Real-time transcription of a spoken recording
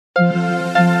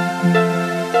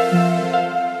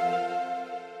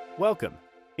Welcome.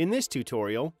 In this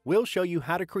tutorial, we'll show you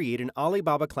how to create an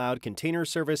Alibaba Cloud Container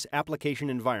Service application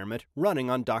environment running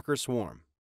on Docker Swarm.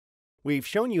 We've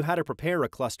shown you how to prepare a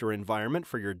cluster environment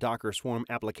for your Docker Swarm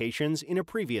applications in a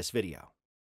previous video.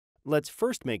 Let's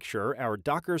first make sure our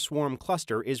Docker Swarm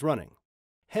cluster is running.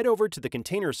 Head over to the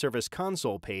Container Service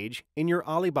console page in your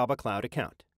Alibaba Cloud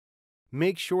account.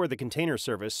 Make sure the Container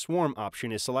Service Swarm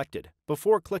option is selected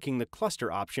before clicking the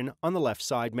Cluster option on the left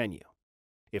side menu.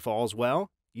 If all's well,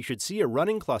 you should see a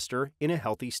running cluster in a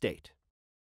healthy state.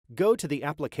 Go to the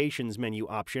Applications menu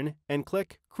option and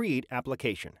click Create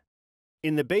Application.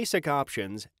 In the basic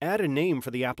options, add a name for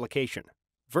the application.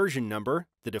 Version number,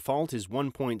 the default is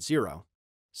 1.0.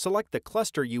 Select the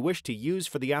cluster you wish to use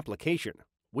for the application.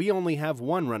 We only have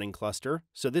one running cluster,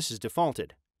 so this is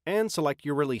defaulted. And select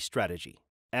your release strategy.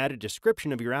 Add a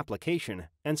description of your application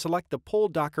and select the Pull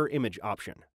Docker Image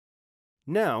option.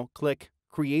 Now click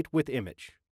Create with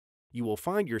Image. You will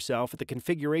find yourself at the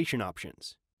configuration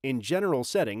options. In General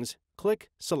Settings, click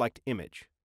Select Image.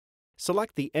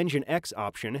 Select the nginx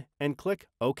option and click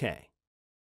OK.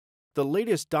 The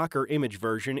latest Docker image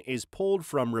version is pulled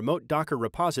from remote Docker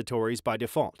repositories by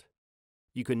default.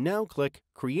 You can now click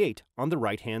Create on the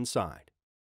right-hand side.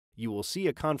 You will see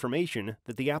a confirmation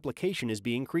that the application is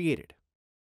being created.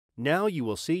 Now you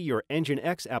will see your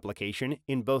nginx application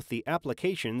in both the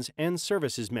Applications and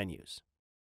Services menus.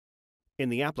 In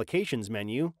the Applications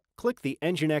menu, click the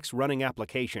nginx running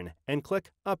application and click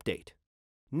Update.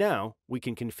 Now we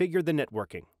can configure the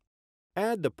networking.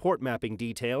 Add the port mapping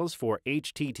details for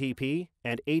HTTP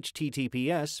and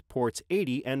HTTPS ports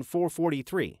 80 and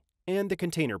 443 and the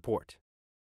container port.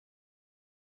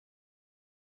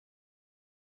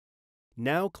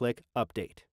 Now click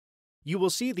Update. You will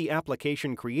see the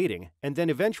application creating and then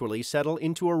eventually settle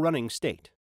into a running state.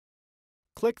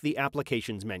 Click the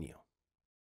Applications menu.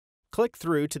 Click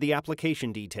through to the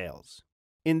application details.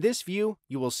 In this view,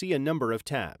 you will see a number of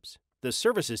tabs. The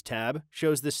Services tab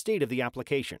shows the state of the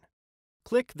application.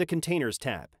 Click the Containers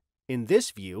tab. In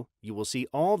this view, you will see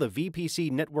all the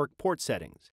VPC network port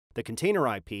settings, the container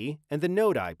IP, and the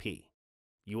node IP.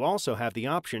 You also have the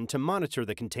option to monitor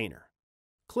the container.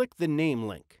 Click the Name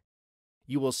link.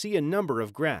 You will see a number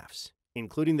of graphs,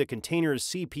 including the container's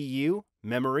CPU,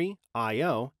 memory,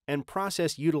 I/O, and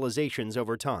process utilizations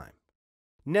over time.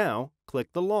 Now,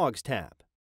 click the Logs tab.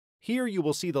 Here you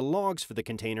will see the logs for the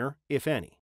container, if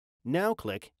any. Now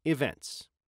click Events.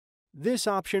 This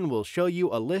option will show you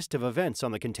a list of events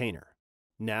on the container.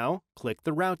 Now, click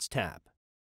the Routes tab.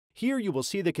 Here you will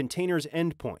see the container's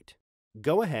endpoint.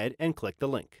 Go ahead and click the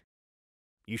link.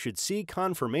 You should see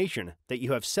confirmation that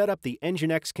you have set up the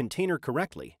nginx container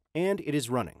correctly and it is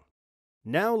running.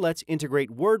 Now let's integrate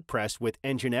WordPress with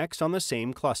nginx on the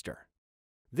same cluster.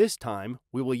 This time,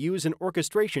 we will use an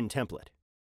orchestration template.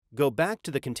 Go back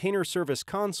to the Container Service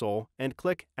console and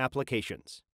click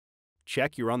Applications.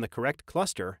 Check you're on the correct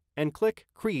cluster and click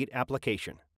Create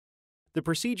Application. The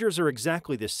procedures are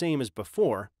exactly the same as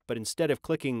before, but instead of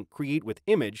clicking Create with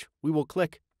Image, we will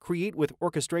click Create with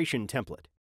Orchestration Template.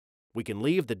 We can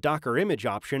leave the Docker image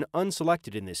option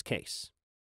unselected in this case.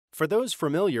 For those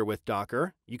familiar with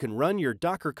Docker, you can run your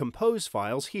Docker Compose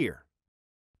files here.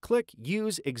 Click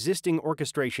Use Existing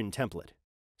Orchestration Template.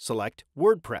 Select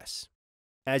WordPress.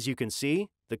 As you can see,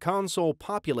 the console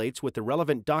populates with the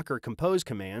relevant Docker Compose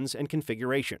commands and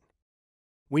configuration.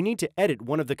 We need to edit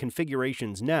one of the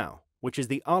configurations now, which is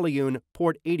the Aliun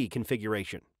port 80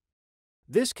 configuration.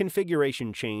 This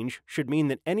configuration change should mean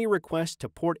that any request to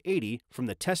port 80 from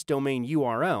the test domain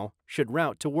URL should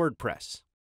route to WordPress.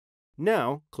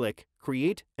 Now click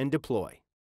Create and Deploy.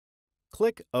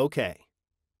 Click OK.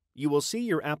 You will see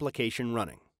your application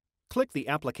running. Click the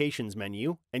Applications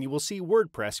menu and you will see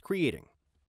WordPress creating.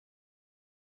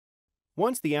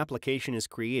 Once the application is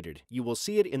created, you will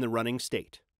see it in the running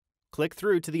state. Click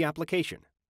through to the application.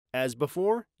 As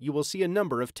before, you will see a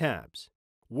number of tabs.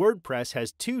 WordPress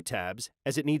has 2 tabs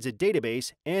as it needs a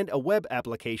database and a web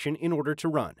application in order to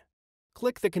run.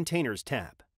 Click the Containers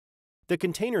tab. The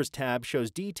Containers tab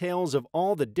shows details of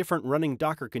all the different running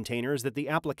Docker containers that the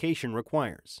application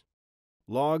requires.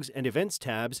 Logs and Events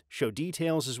tabs show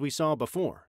details as we saw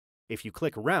before. If you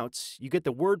click Routes, you get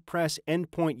the WordPress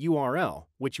endpoint URL,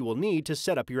 which you will need to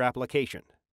set up your application.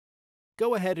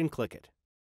 Go ahead and click it.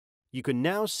 You can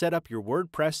now set up your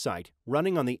WordPress site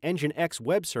running on the nginx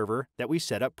web server that we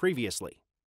set up previously.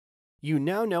 You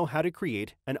now know how to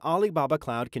create an Alibaba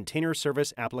Cloud Container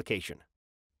Service application.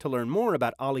 To learn more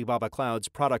about Alibaba Cloud's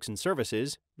products and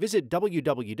services, visit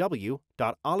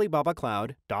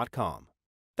www.alibabacloud.com.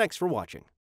 Thanks for watching.